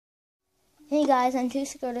Hey guys, I'm too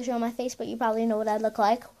scared to show my face, but you probably know what I look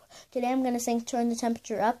like. Today I'm going to sing Turn the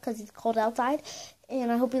Temperature Up because it's cold outside,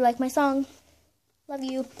 and I hope you like my song. Love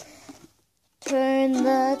you. Turn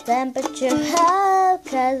the temperature up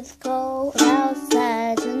because it's cold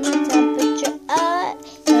outside. Turn the temperature up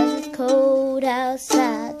because it's cold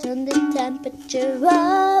outside. Turn the temperature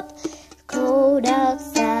up. It's cold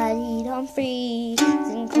outside. I'm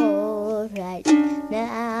freezing cold right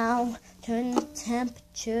now. Turn the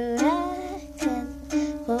temperature up because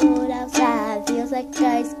it's cold outside. Feels like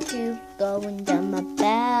ice cubes going down my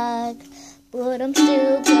back, but I'm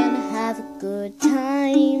still gonna have a good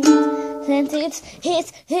time. Since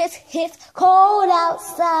it's cold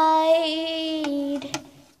outside.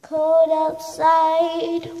 Cold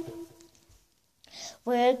outside.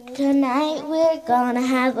 Tonight we're gonna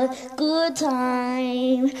have a good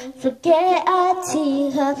time. Forget our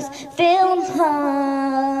teacups, fill them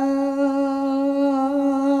up.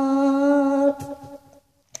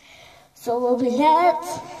 So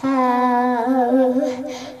let's have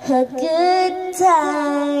a good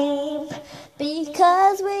time,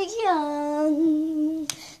 because we're young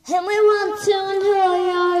and we want to enjoy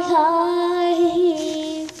our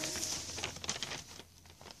lives.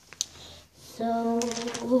 So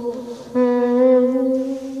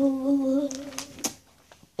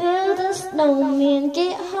build a snowman,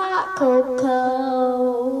 get hot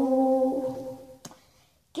cocoa,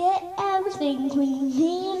 get everything we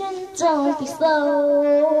need and don't be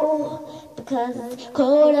slow, because it's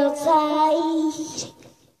cold outside.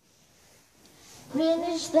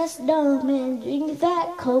 Finish the snowman, drink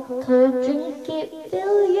that cocoa, drink it,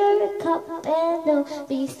 fill your cup and don't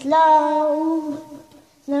be slow.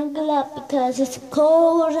 Snuggle up because it's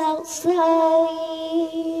cold outside.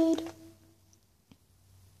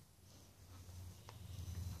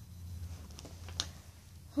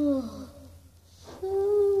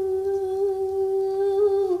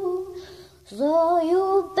 So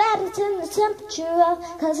you better turn the temperature up,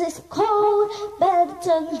 cause it's cold. Better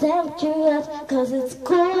turn the temperature up, cause it's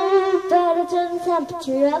cold. Better turn the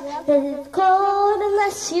temperature up, cause it's cold.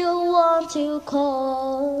 Unless you want to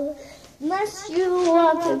cold. Unless you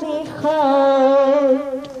want to be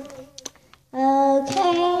cold.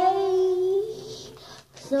 Okay.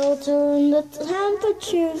 So turn the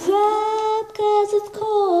temperature up, cause it's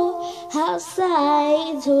cold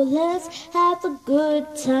outside. So let's have a good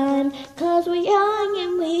time, cause we're young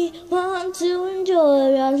and we want to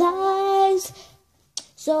enjoy our lives.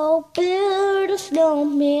 So build a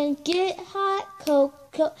snowman, get hot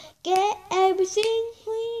cocoa, get everything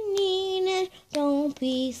we need and don't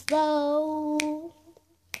be slow,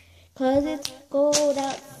 cause it's cold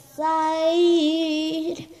outside.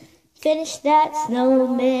 Finish that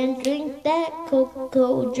snowman, drink that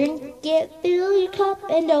cocoa, drink it, fill your cup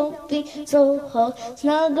and don't be so cold.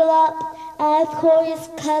 Snuggle up as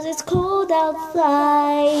cold cause it's cold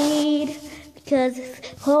outside, because it's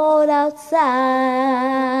cold outside.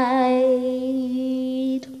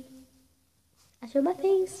 I showed my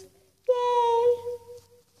face. Yay!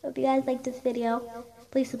 Hope you guys liked this video.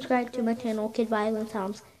 Please subscribe to my channel, Kid Violin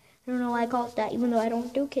Sounds. I don't know why I call it that, even though I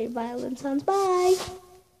don't do Kid Violin Sounds. Bye!